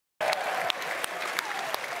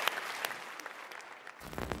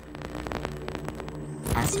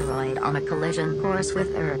asteroid on a collision course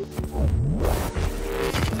with Earth.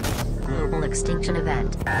 Global extinction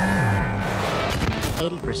event.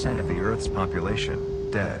 80% of the Earth's population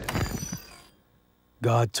dead.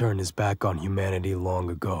 God turned his back on humanity long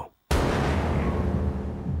ago.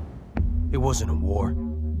 It wasn't a war.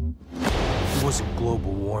 It wasn't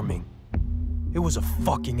global warming. It was a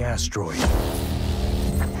fucking asteroid.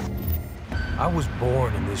 I was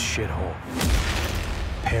born in this shithole.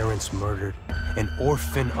 Parents murdered, an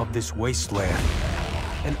orphan of this wasteland.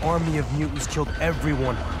 An army of mutants killed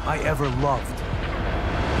everyone I ever loved.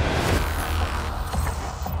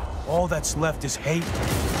 All that's left is hate,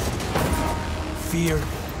 fear,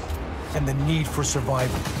 and the need for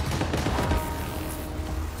survival.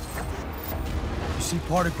 You see,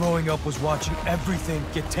 part of growing up was watching everything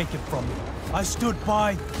get taken from me. I stood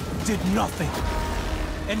by, did nothing.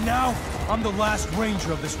 And now, I'm the last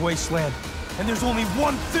ranger of this wasteland, and there's only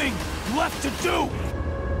one thing left to do!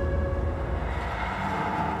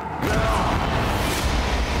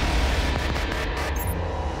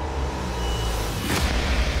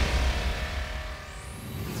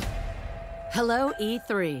 Hello,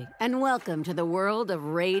 E3, and welcome to the world of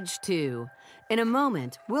Rage 2. In a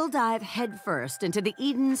moment, we'll dive headfirst into the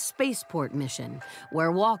Eden Spaceport mission,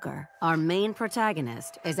 where Walker, our main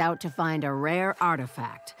protagonist, is out to find a rare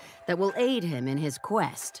artifact that will aid him in his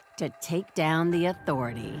quest to take down the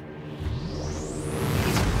Authority.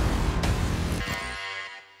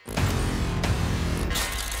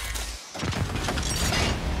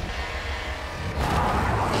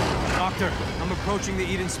 Doctor, I'm approaching the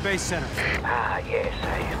Eden Space Center. Ah, yes,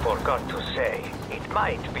 I forgot to say. It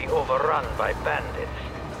might be overrun by bandits.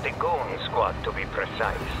 The Goon Squad, to be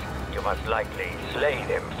precise. You must likely slay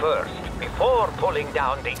them first, before pulling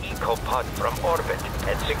down the ecopod from orbit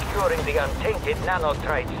and securing the untainted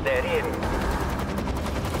nanotrites therein.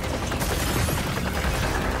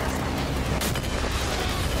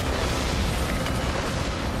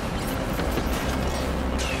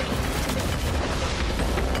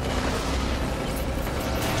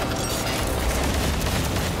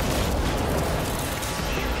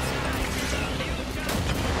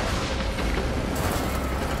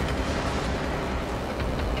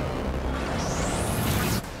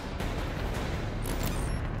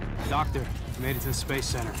 Doctor, made it to the Space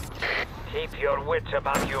Center. Keep your wits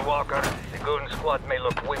about you, Walker. The Goon Squad may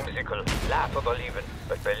look whimsical, laughable even,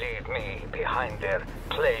 but believe me, behind their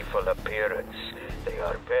playful appearance, they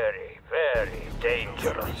are very, very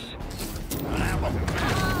dangerous.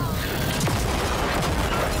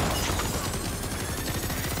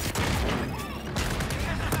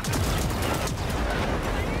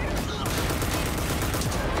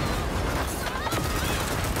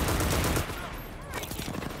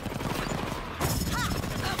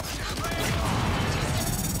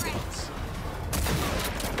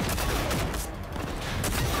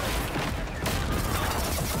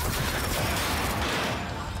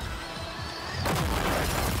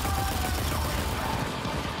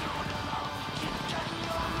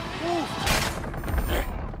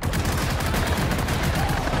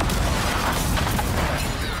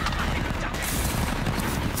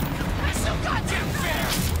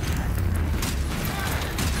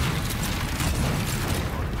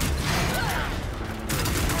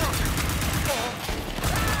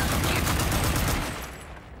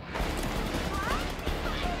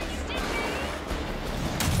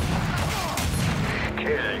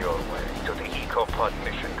 Kill your way to the ecopod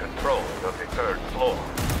mission control of the 3rd floor.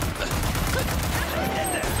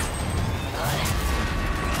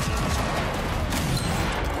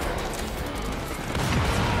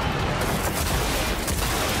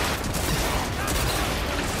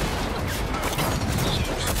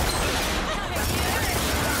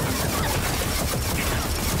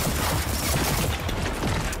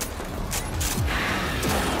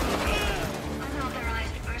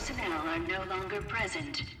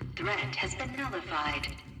 Present. Threat has been nullified.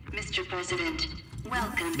 Mr. President,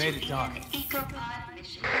 welcome Made to it, Doc. the Ecopod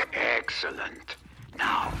mission. Excellent.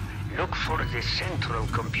 Now, look for the central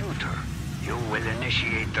computer. You will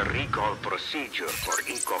initiate the recall procedure for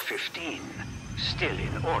Eco-15, still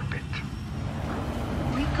in orbit.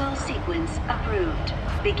 Recall sequence approved.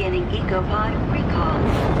 Beginning Ecopod recall.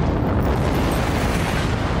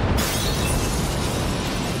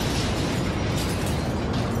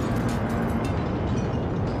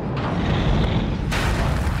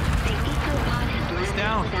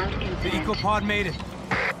 The ecopod made it.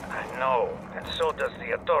 I know, and so does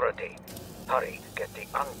the Authority. Hurry, get the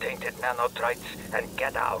untainted nanotrites and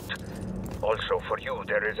get out. Also for you,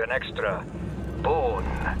 there is an extra boon.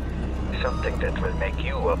 Something that will make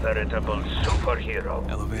you a veritable superhero.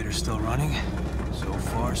 Elevator still running? So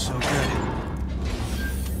far, so good.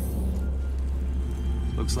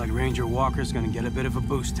 Looks like Ranger Walker's gonna get a bit of a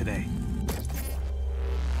boost today.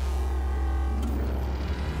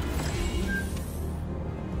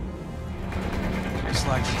 Just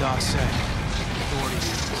like the doc said, authority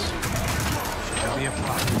units. Should be a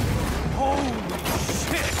problem. Holy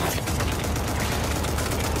shit!